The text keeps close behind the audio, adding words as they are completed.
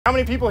How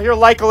many people here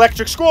like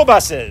electric school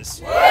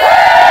buses?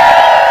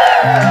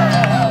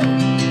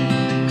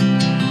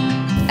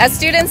 As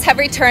students have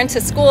returned to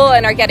school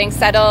and are getting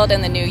settled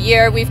in the new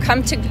year, we've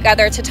come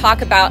together to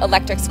talk about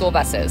electric school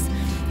buses.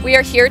 We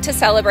are here to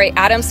celebrate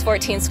Adams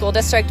 14 School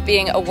District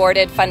being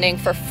awarded funding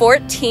for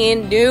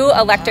 14 new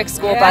electric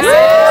school buses.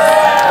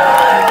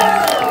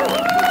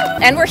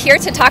 And we're here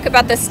to talk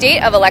about the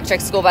state of electric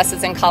school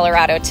buses in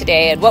Colorado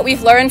today and what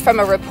we've learned from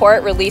a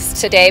report released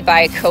today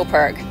by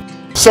COPIRG.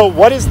 So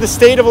what is the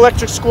state of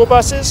electric school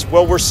buses?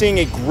 Well, we're seeing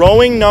a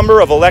growing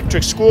number of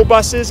electric school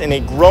buses in a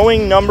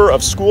growing number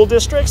of school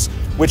districts,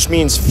 which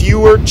means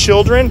fewer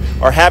children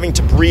are having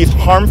to breathe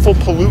harmful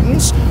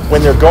pollutants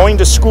when they're going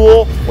to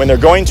school, when they're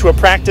going to a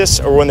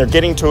practice, or when they're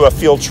getting to a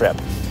field trip.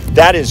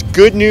 That is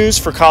good news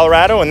for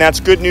Colorado, and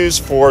that's good news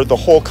for the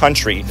whole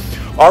country.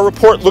 Our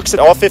report looks at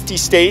all 50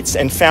 states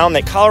and found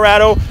that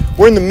Colorado,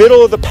 we're in the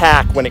middle of the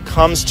pack when it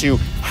comes to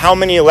how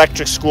many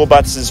electric school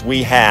buses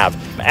we have.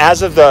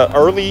 As of the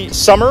early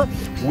summer,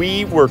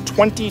 we were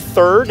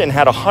 23rd and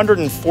had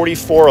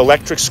 144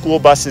 electric school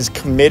buses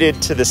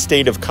committed to the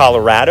state of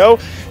Colorado.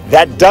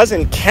 That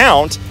doesn't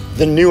count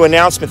the new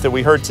announcement that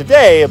we heard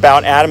today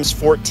about Adams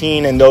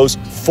 14 and those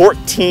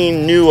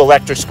 14 new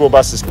electric school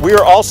buses. We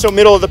are also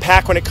middle of the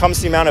pack when it comes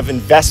to the amount of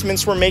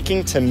investments we're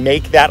making to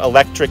make that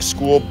electric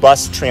school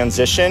bus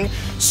transition.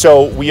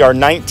 So we are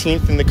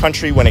 19th in the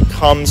country when it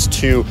comes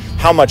to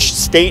how much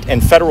state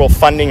and federal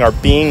funding are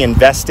being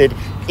invested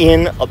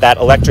in that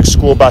electric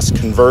school bus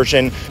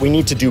conversion. We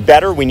need to do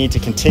better. We need to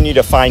continue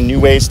to find new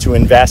ways to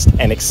invest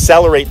and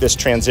accelerate this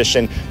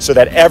transition so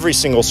that every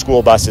single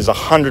school bus is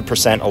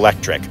 100%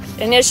 electric.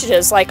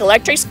 Initiatives like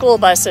electric school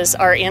buses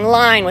are in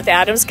line with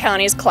Adams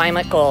County's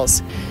climate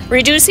goals.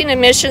 Reducing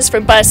emissions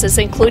from buses,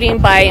 including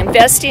by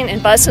investing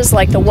in buses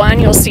like the one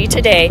you'll see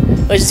today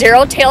with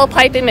zero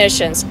tailpipe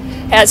emissions,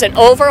 has an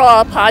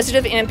overall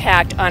positive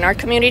impact on our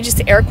community's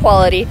air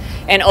quality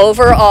and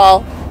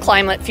overall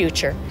climate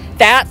future.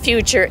 That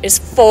future is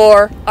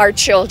for our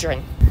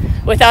children.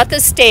 Without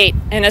the state,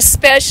 and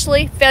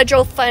especially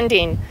federal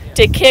funding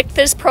to kick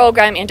this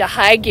program into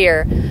high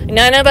gear,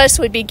 none of us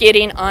would be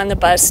getting on the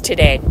bus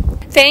today.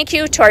 Thank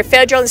you to our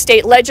federal and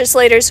state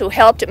legislators who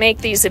helped make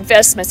these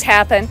investments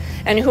happen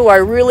and who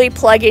are really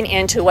plugging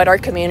into what our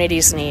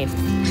communities need.